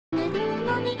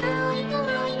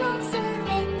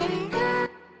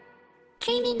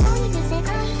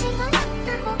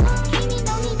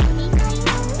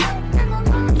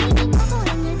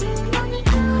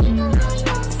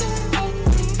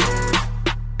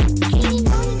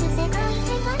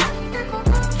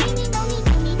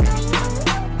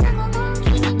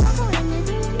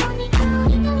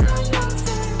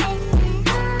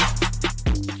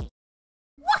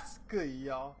Good,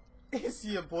 y'all. It's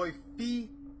your boy Fee,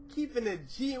 keeping it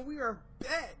G, and we are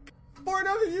back for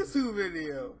another YouTube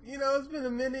video. You know, it's been a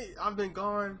minute. I've been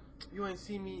gone. You ain't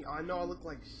seen me. I know I look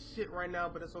like shit right now,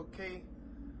 but it's okay.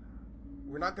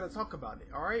 We're not gonna talk about it,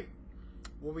 alright?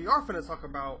 What we are finna talk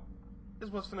about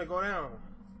is what's finna go down.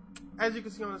 As you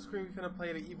can see on the screen, we finna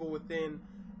play The Evil Within.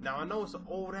 Now, I know it's an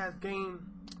old-ass game,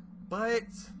 but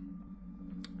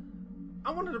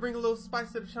I wanted to bring a little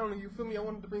spice to the channel, you feel me? I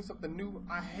wanted to bring something new.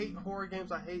 I hate horror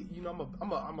games. I hate, you know,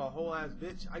 I'm a whole ass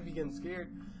bitch. I be getting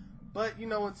scared. But, you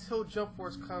know, until Jump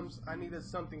Force comes, I needed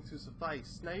something to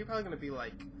suffice. Now, you're probably going to be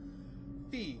like,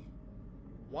 Fee,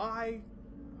 why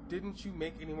didn't you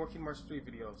make any more Kingdom Hearts 3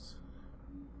 videos?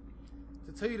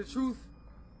 To tell you the truth,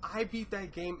 I beat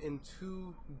that game in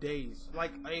 2 days.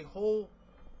 Like, a whole,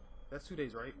 that's 2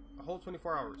 days, right? A whole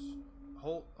 24 hours. A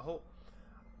whole,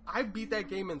 I beat that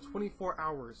game in 24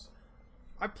 hours.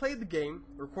 I played the game,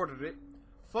 recorded it,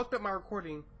 fucked up my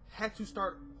recording, had to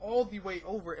start all the way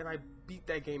over, and I beat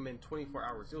that game in 24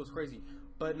 hours. It was crazy.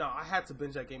 But no, I had to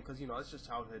binge that game because, you know, it's just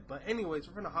childhood. But anyways,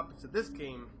 we're going to hop into this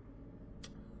game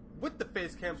with the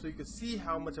face cam so you can see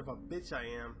how much of a bitch I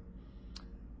am.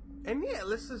 And yeah,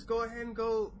 let's just go ahead and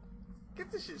go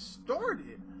get this shit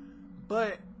started.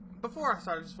 But before I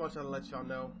start, I just want y'all to let y'all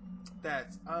know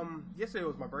that yesterday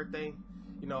was my birthday.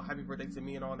 You know, happy birthday to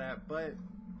me and all that, but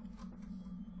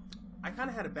I kind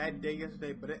of had a bad day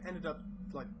yesterday, but it ended up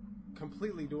like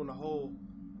completely doing the whole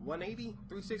 180,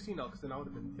 360, no, because then it would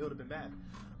have been bad.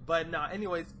 But nah,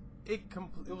 anyways, it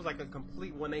was like a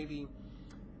complete 180.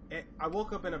 I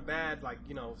woke up in a bad, like,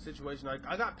 you know, situation. Like,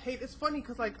 I got paid. It's funny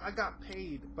because like I got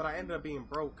paid, but I ended up being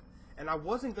broke, and I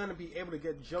wasn't gonna be able to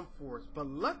get Jump Force, but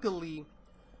luckily,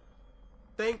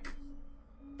 thank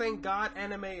God,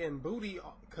 anime and booty,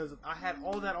 because I had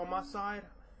all that on my side.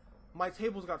 My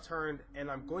tables got turned, and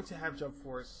I'm going to have Jump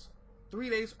Force 3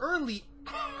 days early.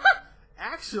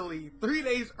 Actually, 3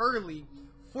 days early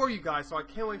for you guys, so I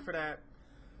can't wait for that.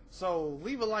 So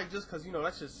leave a like just because, you know,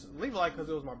 let's just leave a like because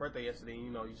it was my birthday yesterday. You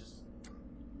know, you just.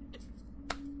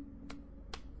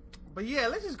 But yeah,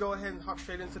 let's just go ahead and hop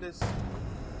straight into this.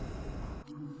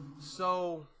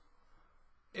 So,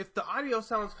 if the audio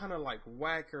sounds kind of like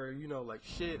whack or, you know, like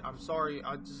shit, I'm sorry.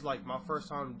 I just like my first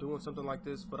time doing something like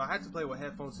this, but I had to play with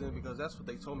headphones in because that's what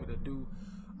they told me to do.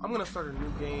 I'm gonna start a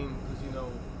new game because, you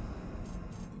know,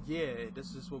 yeah,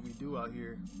 this is what we do out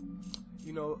here.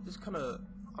 You know, it's kind of,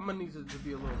 I'm gonna need it to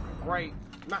be a little bright,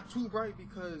 not too bright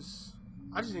because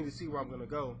I just need to see where I'm gonna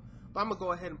go. But I'm gonna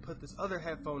go ahead and put this other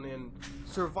headphone in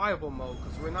survival mode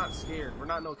because we're not scared. We're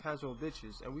not no casual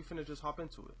bitches, and we finna just hop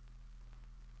into it.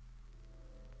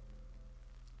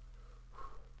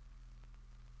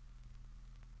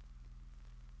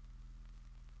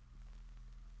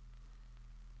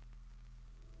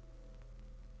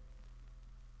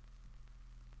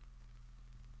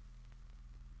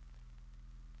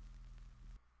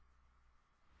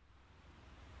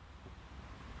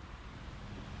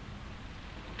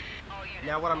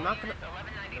 Now, what I'm not gonna do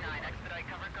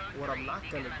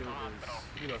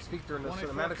is, you know, speak during the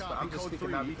cinematics, but I'm just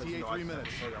speaking now because, you know, I told you I was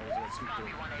gonna speak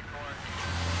during.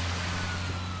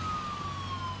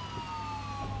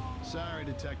 Sorry,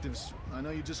 detectives. I know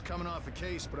you're just coming off a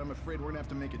case, but I'm afraid we're gonna have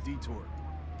to make a detour.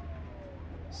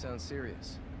 Sounds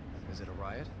serious. Is it a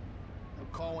riot? A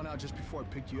call went out just before I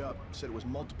picked you up. Said it was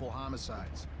multiple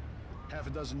homicides. Half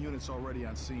a dozen units already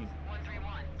on scene.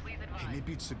 131, please advise. Hey,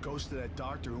 maybe it's the ghost of that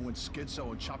doctor who went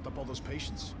schizo and chopped up all those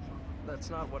patients. That's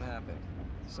not what happened.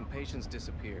 Some patients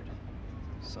disappeared.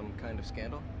 Some kind of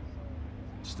scandal?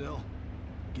 Still,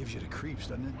 gives you the creeps,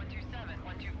 doesn't it? 127,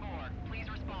 124, please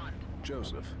respond.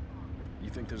 Joseph, you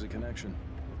think there's a connection?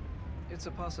 It's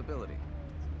a possibility.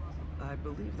 I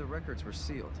believe the records were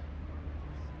sealed.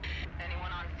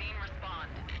 Anyone on scene, respond.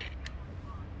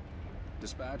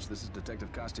 Dispatch, this is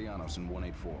Detective Castellanos in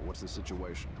 184. What's the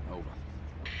situation? Over.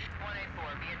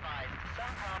 184, be advised.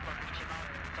 Some problem reaching on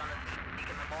the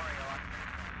Beacon Memorial.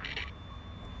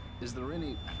 Is there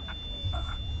any...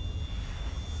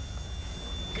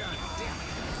 God damn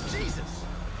it! Jesus!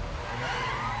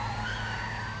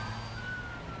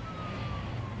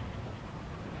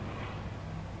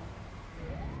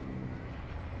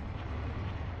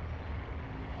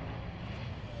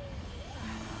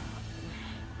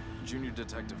 Junior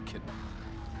Detective Kidman.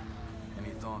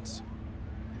 Any thoughts?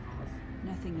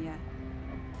 Nothing yet.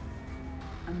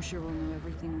 I'm sure we'll know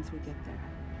everything once we get there.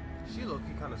 She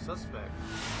low-key kind of suspect.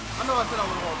 I know I said I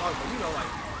wasn't gonna talk, but you know,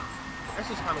 like, that's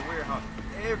just kind of weird how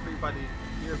everybody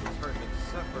here was hurt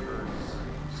except for her.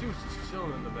 She was just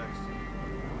chilling in the backseat.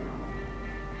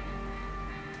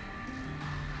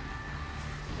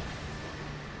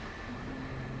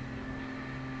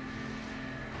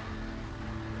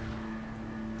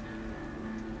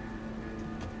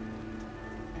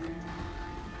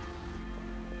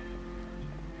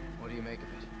 What do you make of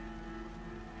it?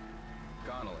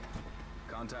 Connolly,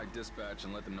 contact dispatch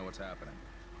and let them know what's happening.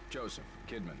 Joseph,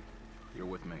 Kidman, you're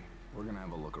with me. We're gonna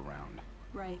have a look around.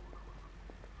 Right.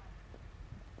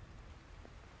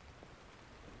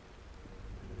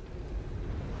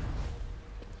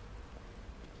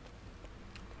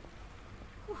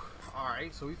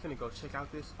 Alright, so we finna go check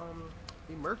out this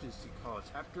emergency call,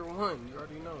 chapter 1, you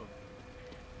already know.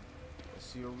 Let's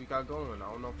see what we got going.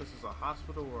 I don't know if this is a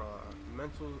hospital or a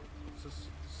mental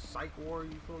psych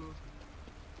ward, you feel me?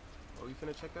 But we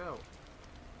finna check it out.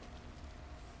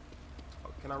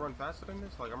 Oh, can I run faster than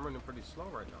this? Like, I'm running pretty slow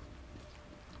right now.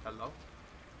 Hello?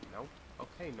 Nope.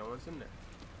 Okay, no one's in there.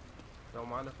 Don't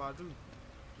mind if I do.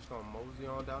 Just gonna mosey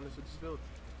on down into this building.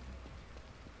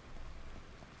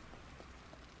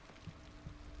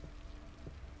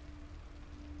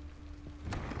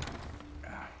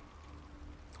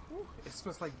 Ooh, it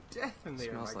smells like death in there,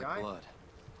 Smells my like guy. blood.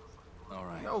 All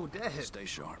right. No, death. Stay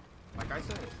sharp. Like I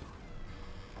said.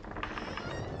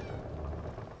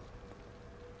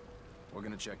 We're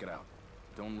gonna check it out.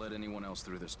 Don't let anyone else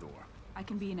through this door. I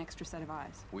can be an extra set of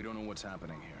eyes. We don't know what's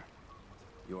happening here.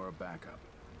 You're a backup.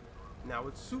 Now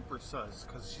it's super sus,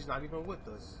 because she's not even with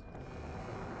us.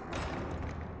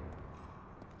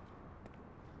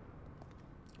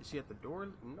 Is she at the door?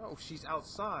 No, she's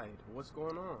outside. What's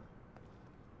going on?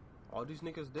 All these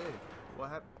niggas dead. What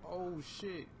happened? Oh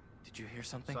shit. Did you hear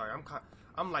something? Sorry,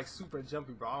 I'm like super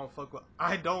jumpy, bro.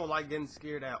 I don't like getting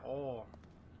scared at all.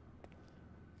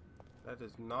 That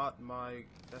is not my.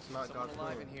 That's not Someone God's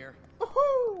alive will. in here.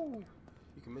 Woohoo!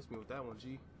 You can miss me with that one,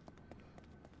 G.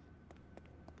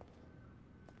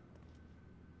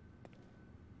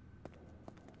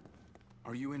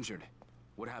 Are you injured?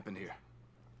 What happened here?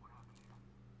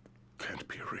 Can't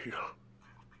be real.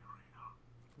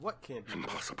 What can't be done?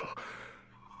 Impossible.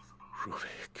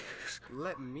 Ruvik is...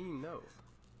 Let me know.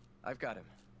 I've got him.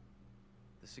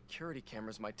 The security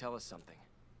cameras might tell us something.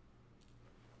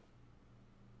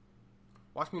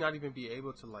 Watch me not even be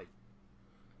able to, like,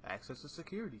 access the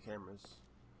security cameras.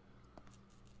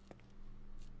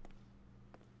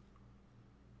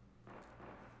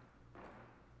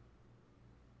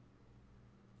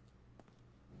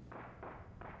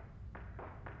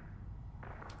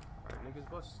 Alright, niggas,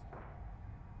 bust.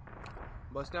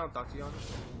 Bust down, Tatiana.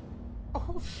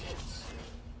 Oh, shit!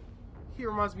 He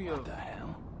reminds me of... What the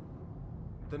hell?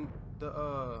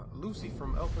 The Lucy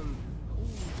from Elfin...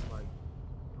 Ooh, like...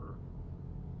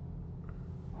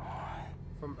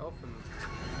 From Elfin...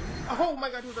 Oh my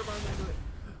god, he was right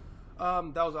behind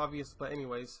me. That was obvious, but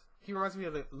anyways. He reminds me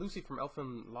of the Lucy from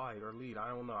Elfin Lied, or Lead, I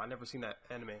don't know. I never seen that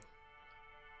anime.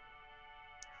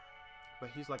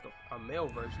 But he's like a male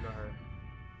version of her.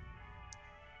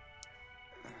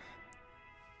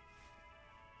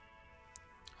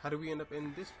 How do we end up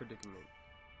in this predicament?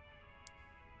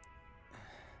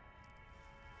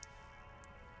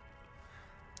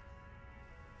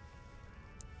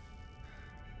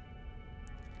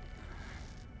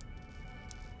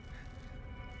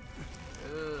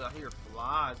 Ugh, I hear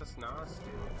flies. That's nasty.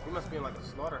 We must be in like a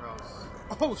slaughterhouse.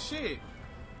 Oh shit!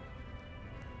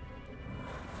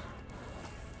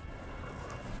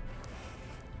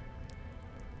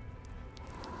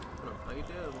 I'm gonna play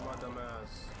dead with my dumb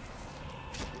ass.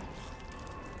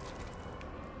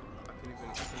 I can't even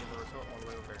result all the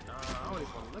way over there. Nah, I don't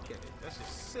even want to look at it. That's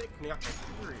just sick, nigga. I can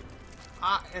hear it.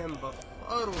 I am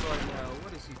befuddled right now.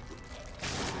 What is he doing?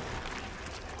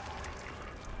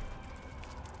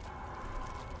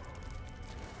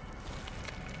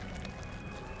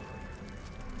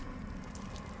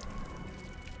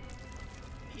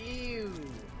 Ew.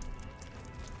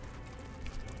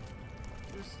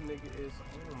 This nigga is,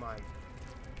 oh my.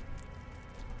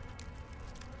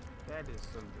 That is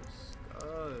some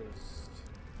disgust.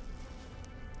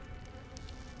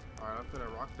 Alright, I'm gonna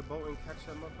rock the boat and catch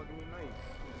that motherfucking knife.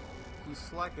 He's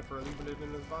slacking for leaving it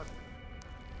in his body.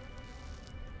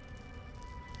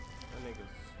 That nigga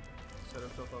set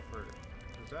himself up for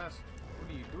disaster.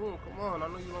 What are you doing? Come on, I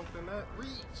know you longer than that.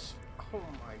 Reach! Oh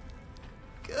my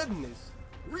goodness!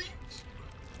 Reach!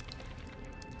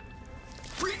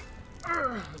 Reach!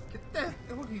 Get that!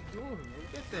 What are you doing, man?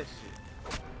 Get that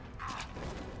shit.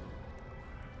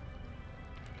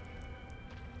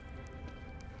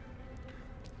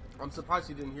 I'm surprised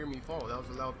he didn't hear me fall. That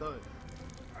was a loud thud.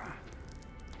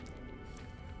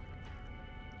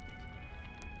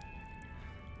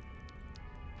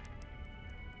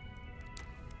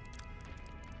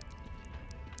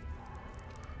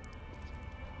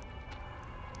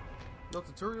 No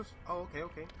tutorials? Oh,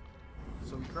 okay.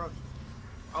 So we crouch.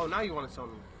 Oh, now you want to tell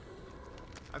me.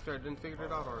 After I didn't figure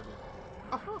it out already.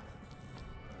 Uh-huh.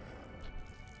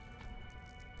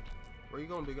 Where you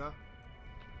going, big guy?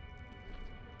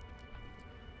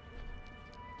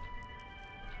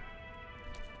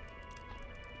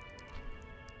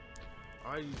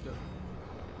 How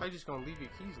you just gonna leave your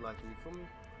keys lacking, you feel me?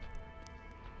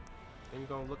 Then you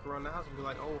gonna look around the house and be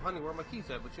like, oh honey, where my keys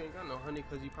at? But you ain't got no honey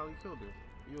because you probably killed her.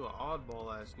 You an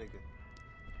oddball ass nigga.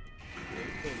 Yeah,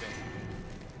 you came back.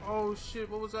 Oh shit,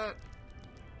 what was that?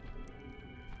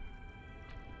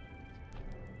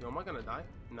 Yo, am I gonna die?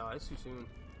 Nah, it's too soon.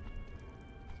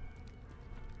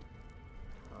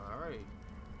 Alright.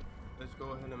 Let's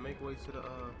go ahead and make way to the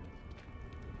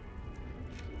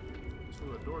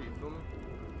to a door, you feel me?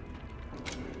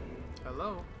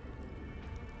 Hello?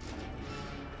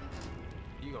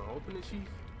 You gonna open it, Chief?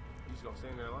 You just gonna stay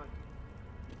in there like?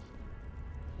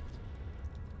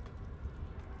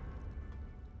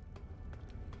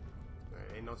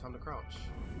 There ain't no time to crouch.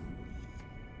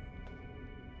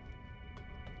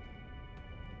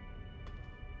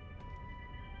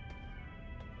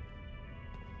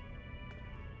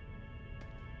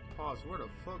 Pause, where the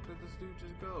fuck did this dude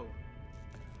just go?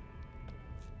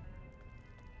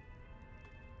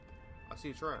 I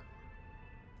see a trap.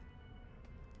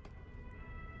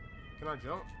 Can I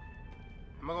jump?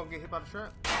 Am I gonna get hit by the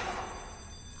trap?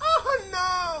 Oh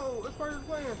no! That's part of the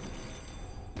plan.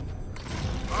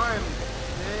 I'm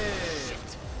dead.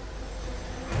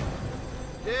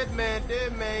 Dead man,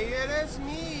 yeah, that's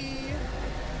me.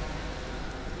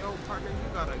 Yo, partner,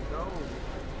 you gotta go.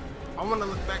 I wanna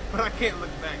look back, but I can't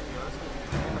look back, yo. That's gonna be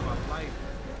the end of my life.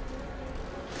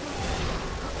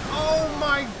 Oh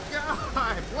my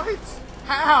god! What?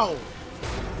 How?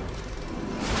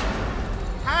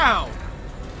 How?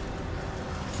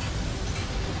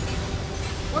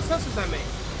 What sense does that make?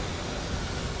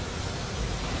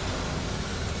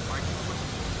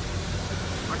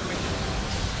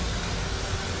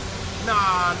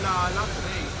 Nah, not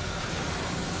today.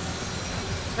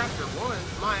 Chapter 1,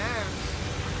 my ass.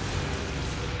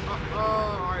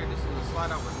 Alright, this is a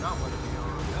slide I would not want to be on.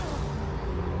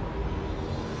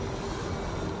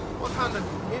 What kind of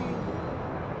mini?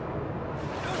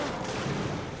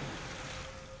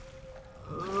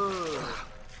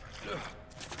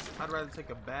 I'd rather take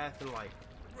a bath in like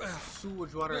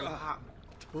sewage water and hot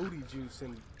booty juice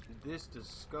in this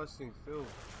disgusting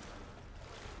filth.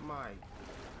 My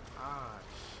gosh.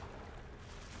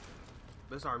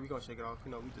 But it's alright, we gonna shake it off.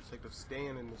 You know, we just take the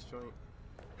stand in this joint.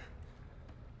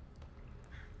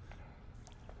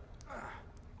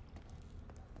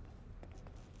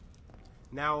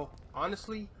 Now,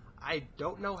 honestly, I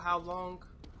don't know how long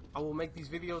I will make these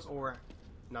videos, or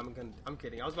no, I'm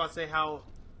kidding. I was about to say how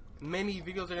many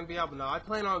videos are gonna be out, but no, I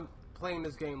plan on playing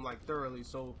this game like thoroughly.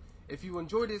 So if you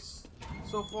enjoyed this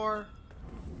so far,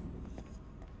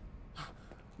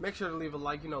 make sure to leave a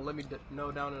like. You know, let me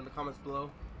know down in the comments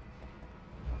below.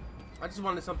 I just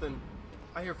wanted something.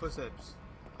 I hear footsteps.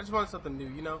 I just wanted something new.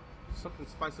 You know, something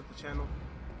to spice up the channel.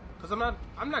 Cause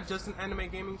I'm not just an anime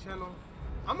gaming channel.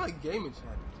 I'm a gaming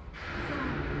channel.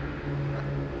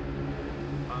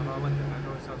 I like that. I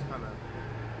know it sounds kind of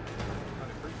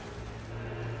creepy.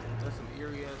 That's some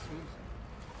eerie ass music.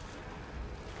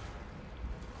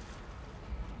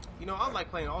 You know, I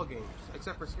like playing all games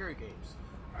except for scary games.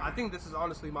 I think this is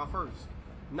honestly my first.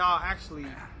 Nah, actually,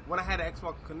 when I had an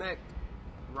Xbox Connect,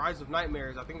 Rise of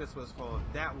Nightmares, I think that's what it's called.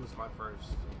 That was my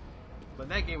first. But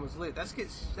that game was lit. That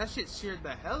shit scared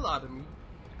the hell out of me.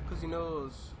 Because, you know, it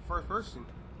was first person.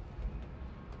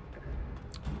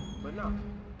 But no.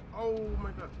 Oh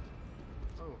my god.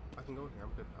 Oh, I can go in here.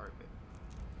 I'm good. Alright, bet.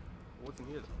 What's in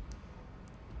here,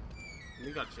 though?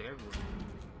 You got shit everywhere.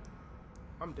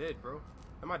 I'm dead, bro.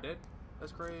 Am I dead?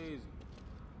 That's crazy.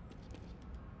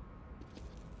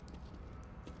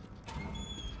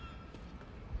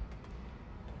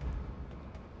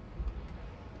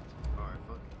 Alright,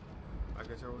 fuck it. I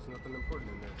guess there was nothing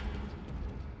important in there.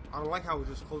 I don't like how it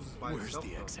just closes by itself.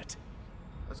 Where's the exit?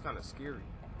 That's kind of scary.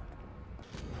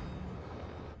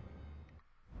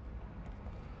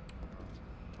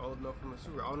 Oh no, from the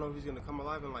sewer. I don't know if he's gonna come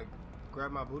alive and like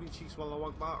grab my booty cheeks while I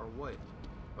walk by or what.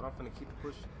 But I'm finna keep it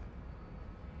pushing.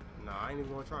 Nah, I ain't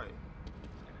even gonna try it.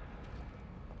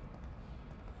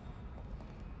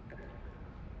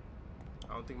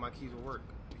 I don't think my keys will work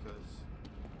because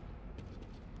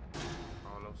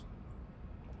I don't know.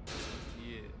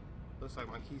 Looks like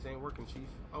my keys ain't working, Chief.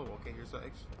 Oh, okay.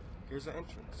 Here's the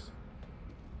entrance.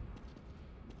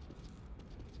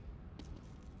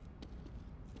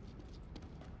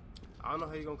 I don't know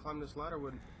how you gonna climb this ladder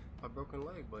with a broken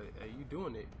leg, but hey, you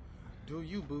doing it. Do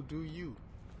you, boo? Do you?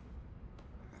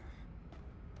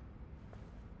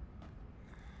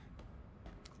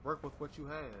 Work with what you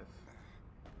have.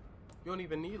 You don't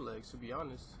even need legs, to be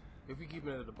honest. If you keep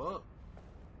it at the buck.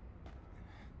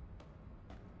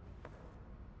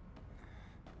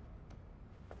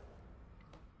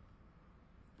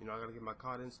 You know, I gotta get my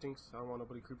COD instincts. I don't want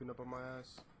nobody creeping up on my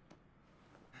ass.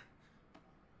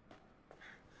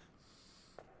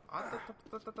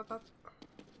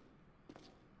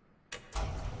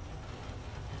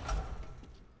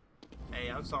 Hey,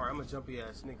 I'm sorry. I'm a jumpy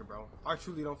ass nigga, bro. I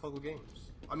truly don't fuck with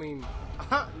games. I mean,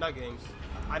 not games.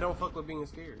 I don't fuck with being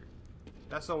scared.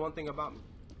 That's the one thing about me.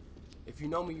 If you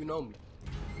know me, you know me.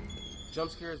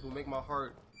 Jump scares will make my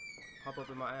heart pop up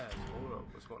in my ass. Hold up.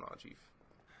 What's going on, Chief?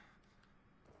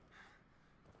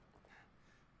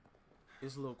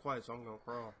 It's a little quiet, so I'm gonna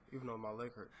crawl, even though my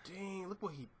leg hurt. Dang, look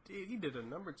what he did. He did a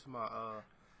number to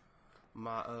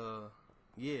my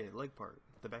yeah, leg part,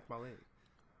 the back of my leg.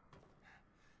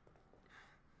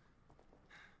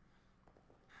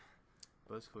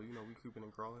 But it's cool, you know, we creeping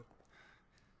and crawling.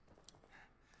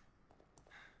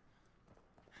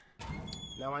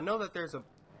 Now I know that there's a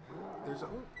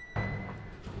ooh.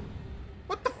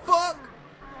 What the fuck?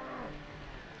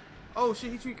 Oh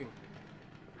shit, he tweaking.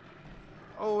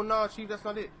 Oh no, Chief, that's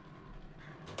not it.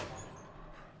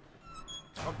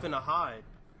 I'm finna hide.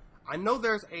 I know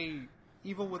there's a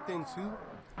Evil Within 2,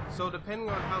 so depending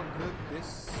on how good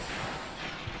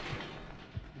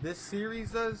this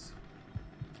series does,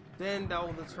 then that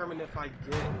will determine if I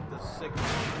get the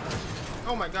sickness.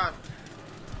 Oh my god.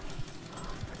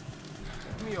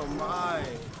 Give me a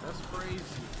mind. That's crazy.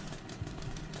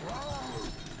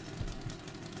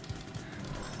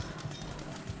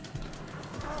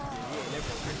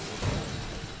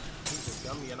 He's a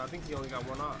dummy, and I think he only got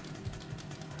one eye.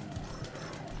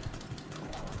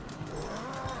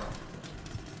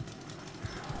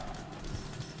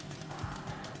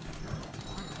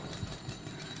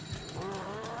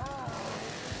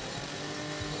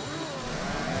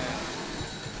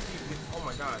 Oh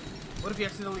my god. What if he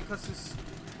accidentally cuts this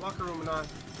locker room and I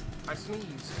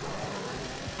sneeze?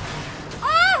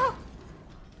 Ah!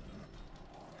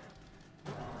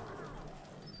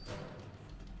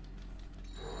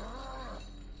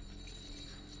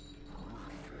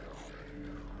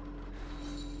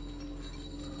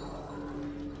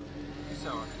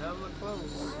 Hella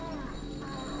close.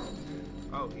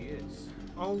 Oh, he is.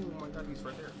 Oh my god, he's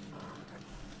right there.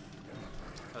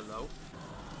 Hello?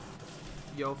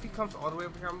 Yo, if he comes all the way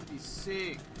over here, I'm gonna be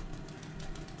sick.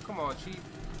 Come on, Chief.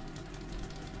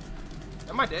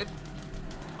 Am I dead?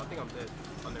 I think I'm dead.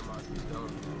 Oh, never mind. He's dumb.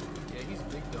 Yeah, he's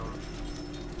big dumb.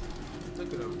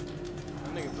 Look at him.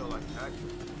 That nigga feel like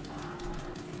action.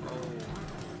 Oh.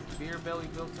 Beer belly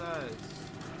built ass.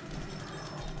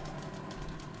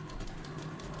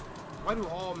 Why do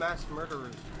all mass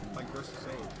murderers like dress the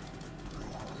same?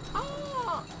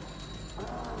 Ah!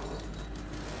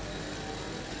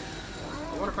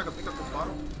 I wonder if I can pick up this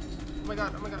bottle. Oh my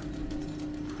god, oh my god.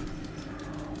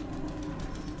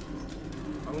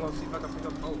 I'm gonna see if I can pick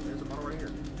up. Oh, there's a bottle right here.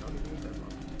 I don't even need that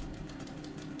bottle.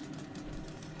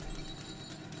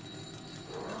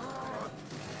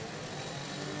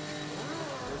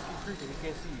 Let's keep creeping. He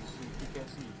can't see you. He can't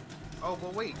see you. Oh,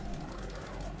 but wait.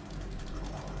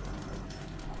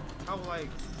 How will I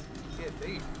get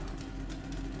bait?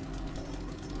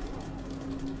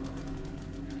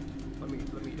 Let me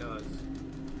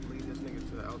lead this nigga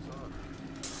to the outside.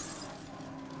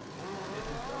 Yeah,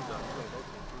 he's dumb. He's gonna go to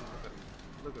him.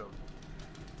 Look at him.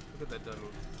 Look at that dummy.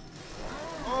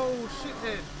 Oh,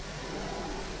 shithead.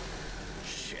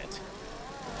 Shit.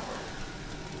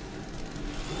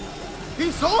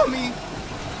 He saw me.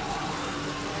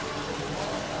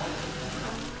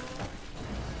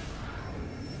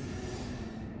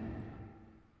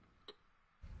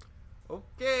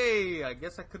 Okay, I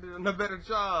guess I could have done a better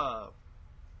job.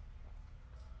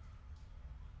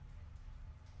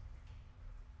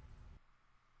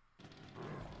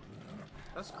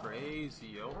 That's crazy,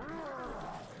 yo.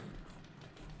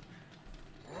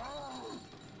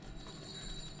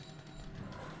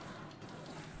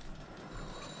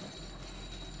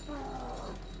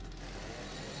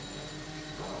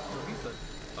 He's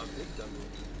a big dummy.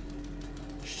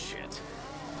 Shit.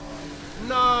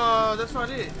 No, that's not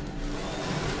it.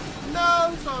 No,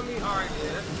 he saw me. Alright,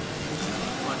 yeah.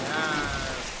 That's my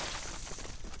ass.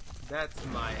 That's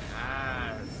my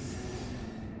ass.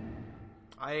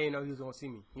 I didn't know he was gonna see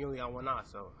me. He only got one eye,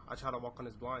 so I try to walk on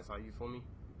his blind side, you feel me?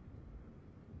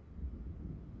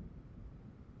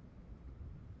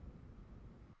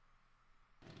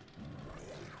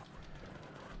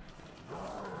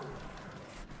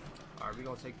 Alright, we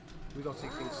gonna take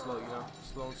things slow, you know?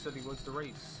 Slow and steady wins the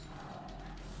race.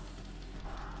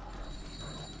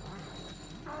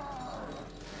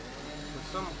 For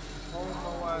some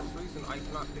homo ass reason, I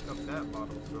cannot pick up that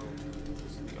bottle, so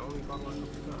this is the only bottle I can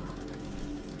pick up.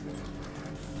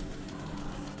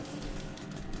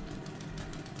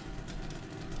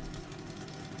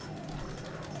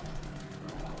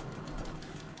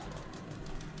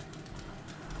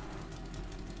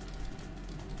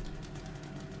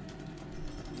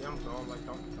 Yeah, I'm going like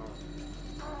Donkey Kong.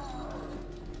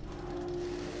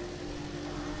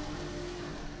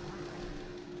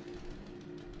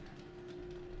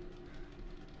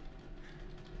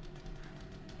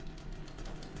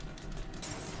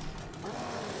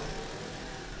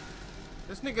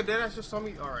 This nigga dead ass just saw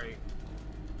me. Alright.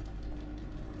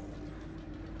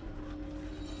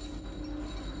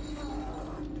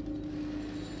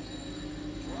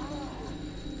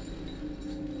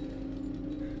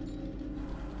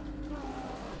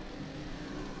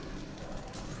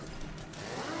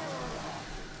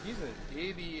 He's an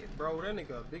idiot, bro. That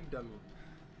nigga a big dummy.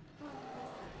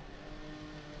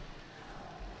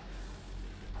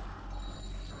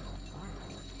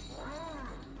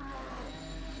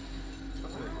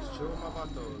 Chill with my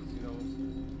vatos, you know,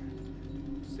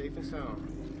 safe and sound.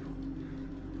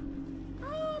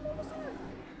 I'm almost there.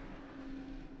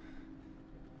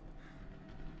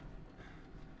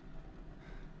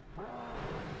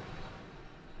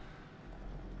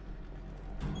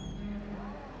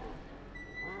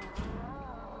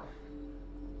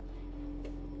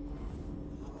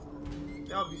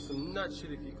 That would be some nut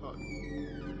shit if you caught me.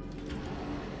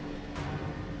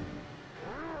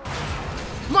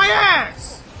 My ass!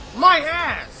 My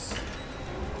ass!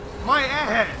 My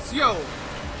ass! Yo!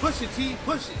 Push it, T.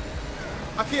 Push it.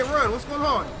 I can't run. What's going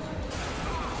on?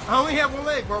 I only have one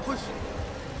leg, bro. Push it.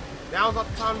 Now's not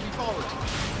the time to be falling.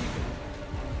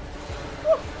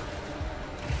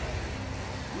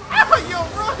 Yo,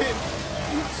 run!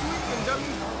 You sweeping,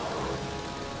 dummy.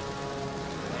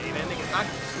 Hey, that nigga's not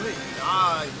slick.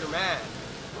 Ah, you're mad.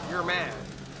 You're mad.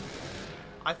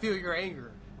 I feel your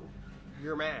anger.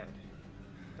 You're mad.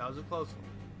 That was a close one.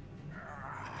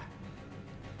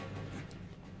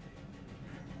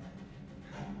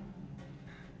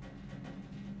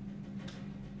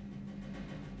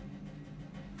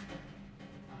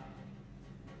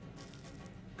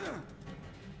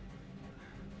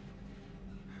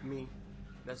 Me.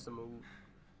 That's the mood.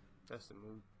 That's the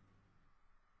mood.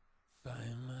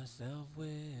 Find myself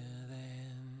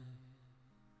within.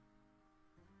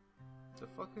 The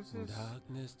fuck is this?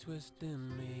 Darkness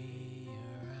twisting me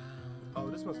around. Oh,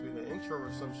 this must be the intro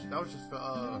or some shit. That was just the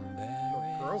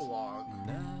prologue.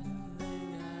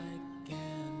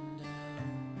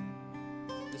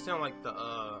 It sound like it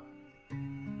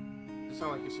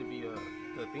sound like it should be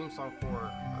the theme song for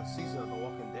a season of The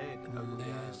Walking Dead. Ugly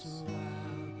ass.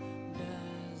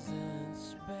 Doesn't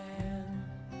span.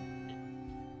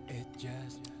 It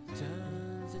just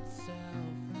turns itself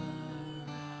around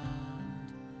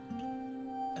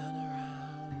and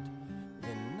around.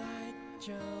 The night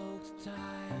chokes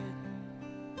tight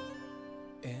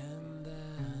in the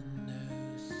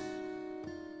noose.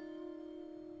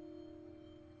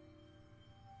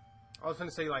 I was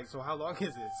gonna say, like, so how long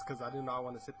is this? Because I do not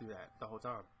want to sit through that the whole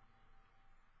time.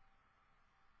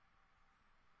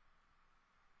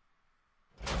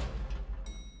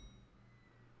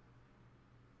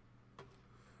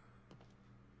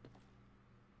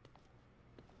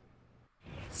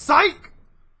 Psych!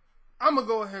 I'm gonna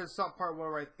go ahead and stop part 1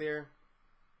 right there.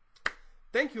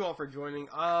 Thank you all for joining.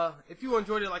 If you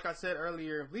enjoyed it, like I said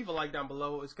earlier, leave a like down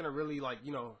below. It's gonna really, like,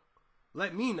 you know,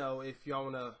 let me know if y'all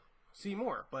wanna see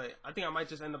more. But I think I might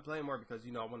just end up playing more because,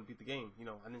 you know, I want to beat the game. You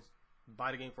know, I didn't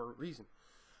buy the game for a reason.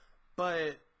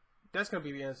 But that's gonna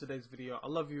be the end of today's video. I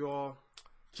love you all.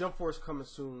 Jump Force coming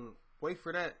soon. Wait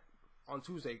for that on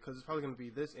Tuesday because it's probably gonna be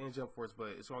this and Jump Force, but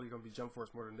it's probably gonna be Jump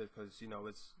Force more than this because, you know,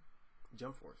 it's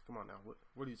Jump Force. Come on now.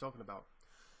 What are you talking about?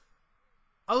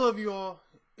 I love you all.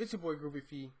 It's your boy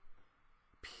GroovyFee.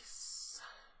 Peace.